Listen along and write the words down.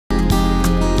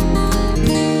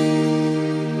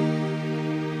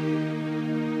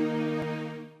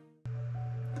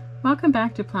Welcome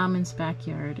back to Plowman's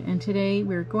Backyard, and today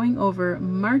we're going over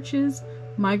March's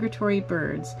migratory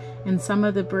birds and some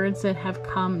of the birds that have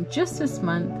come just this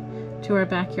month to our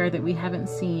backyard that we haven't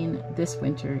seen this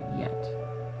winter yet.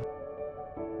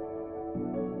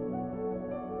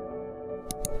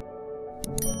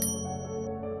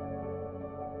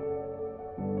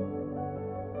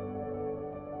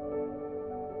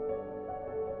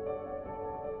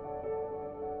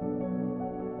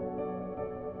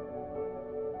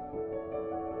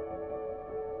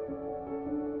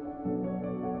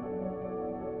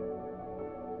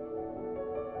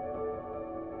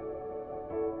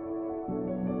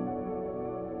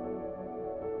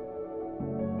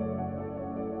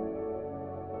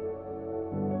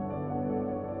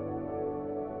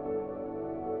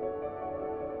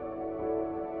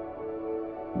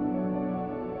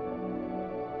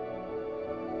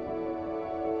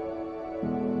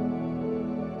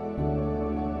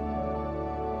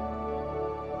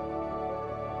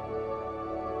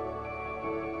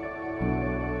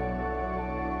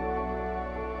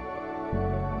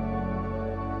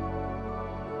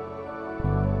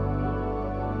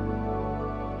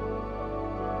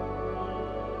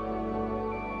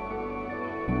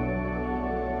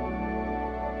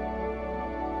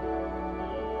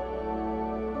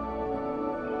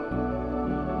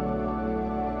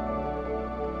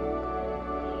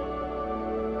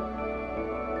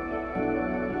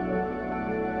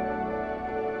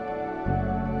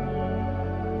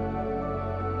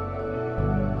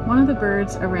 One of the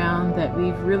birds around that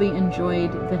we've really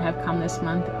enjoyed that have come this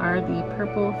month are the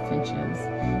purple finches.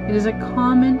 It is a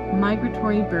common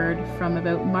migratory bird from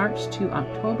about March to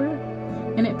October,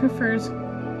 and it prefers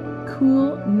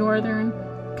cool northern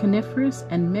coniferous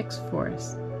and mixed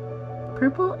forests.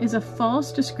 Purple is a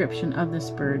false description of this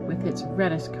bird with its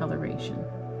reddish coloration.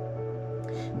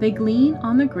 They glean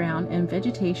on the ground and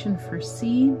vegetation for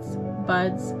seeds,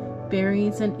 buds,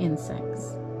 berries, and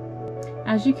insects.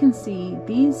 As you can see,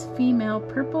 these female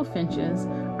purple finches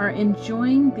are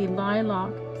enjoying the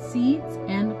lilac seeds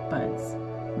and buds.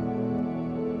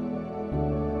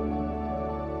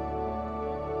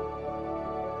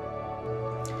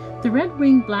 The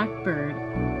red-winged blackbird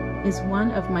is one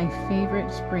of my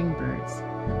favorite spring birds.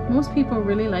 Most people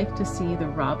really like to see the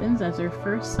robins as their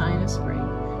first sign of spring,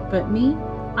 but me,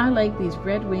 I like these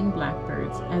red-winged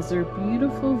blackbirds as their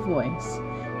beautiful voice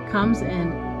comes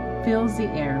and fills the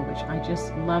air, which I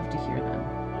just love to hear them.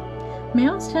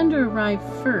 Males tend to arrive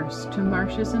first to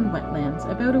marshes and wetlands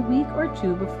about a week or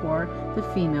two before the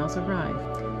females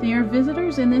arrive. They are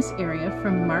visitors in this area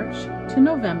from March to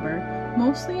November,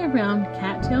 mostly around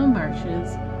cattail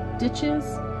marshes, ditches,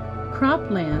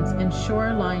 croplands, and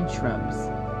shoreline shrubs.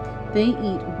 They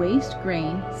eat waste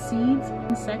grain, seeds,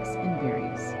 insects, and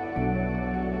berries.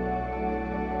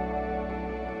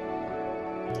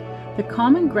 The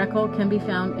common greckle can be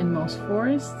found in most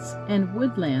forests and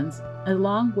woodlands,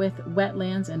 along with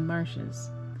wetlands and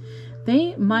marshes.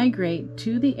 They migrate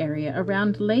to the area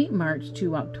around late March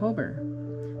to October.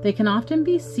 They can often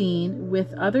be seen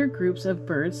with other groups of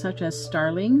birds such as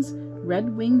starlings,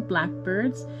 red-winged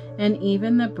blackbirds, and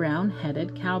even the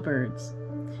brown-headed cowbirds.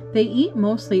 They eat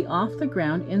mostly off the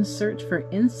ground in search for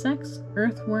insects,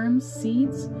 earthworms,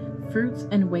 seeds, fruits,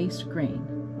 and waste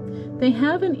grain. They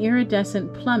have an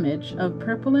iridescent plumage of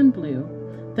purple and blue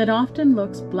that often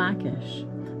looks blackish.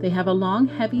 They have a long,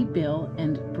 heavy bill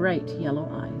and bright yellow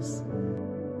eyes.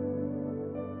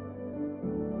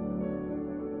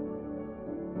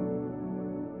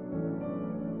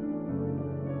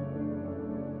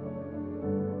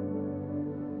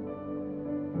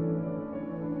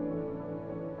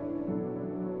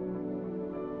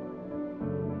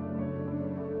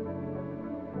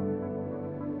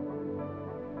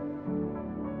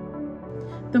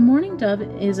 The mourning dove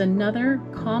is another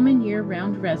common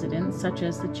year-round resident, such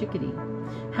as the chickadee.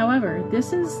 However,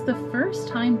 this is the first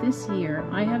time this year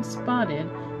I have spotted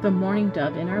the mourning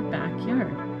dove in our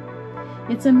backyard.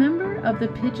 It's a member of the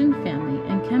pigeon family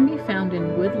and can be found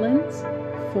in woodlands,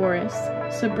 forests,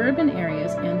 suburban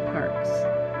areas, and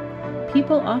parks.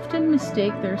 People often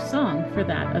mistake their song for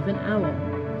that of an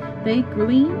owl. They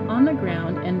glean on the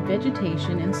ground and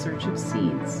vegetation in search of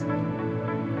seeds.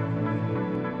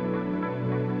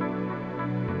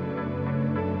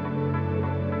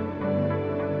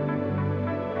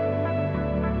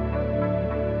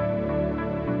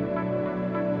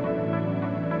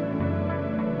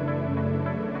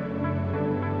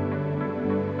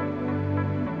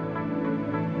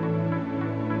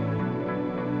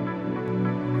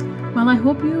 Well, I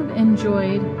hope you've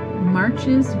enjoyed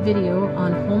March's video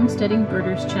on Homesteading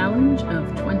Birders Challenge of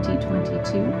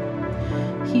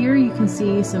 2022. Here you can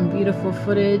see some beautiful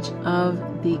footage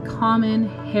of the common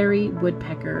hairy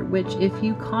woodpecker, which if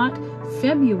you caught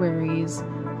February's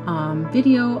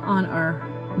video on our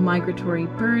migratory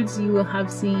birds, you will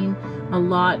have seen a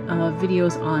lot of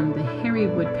videos on the hairy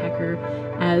woodpecker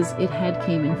as it had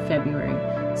came in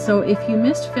February. So if you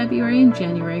missed February and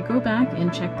January, go back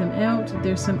and check them out.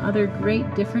 There's some other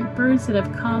great different birds that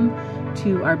have come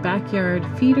to our backyard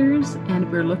feeders,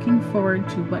 and we're looking forward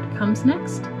to what comes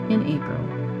next in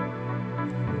April.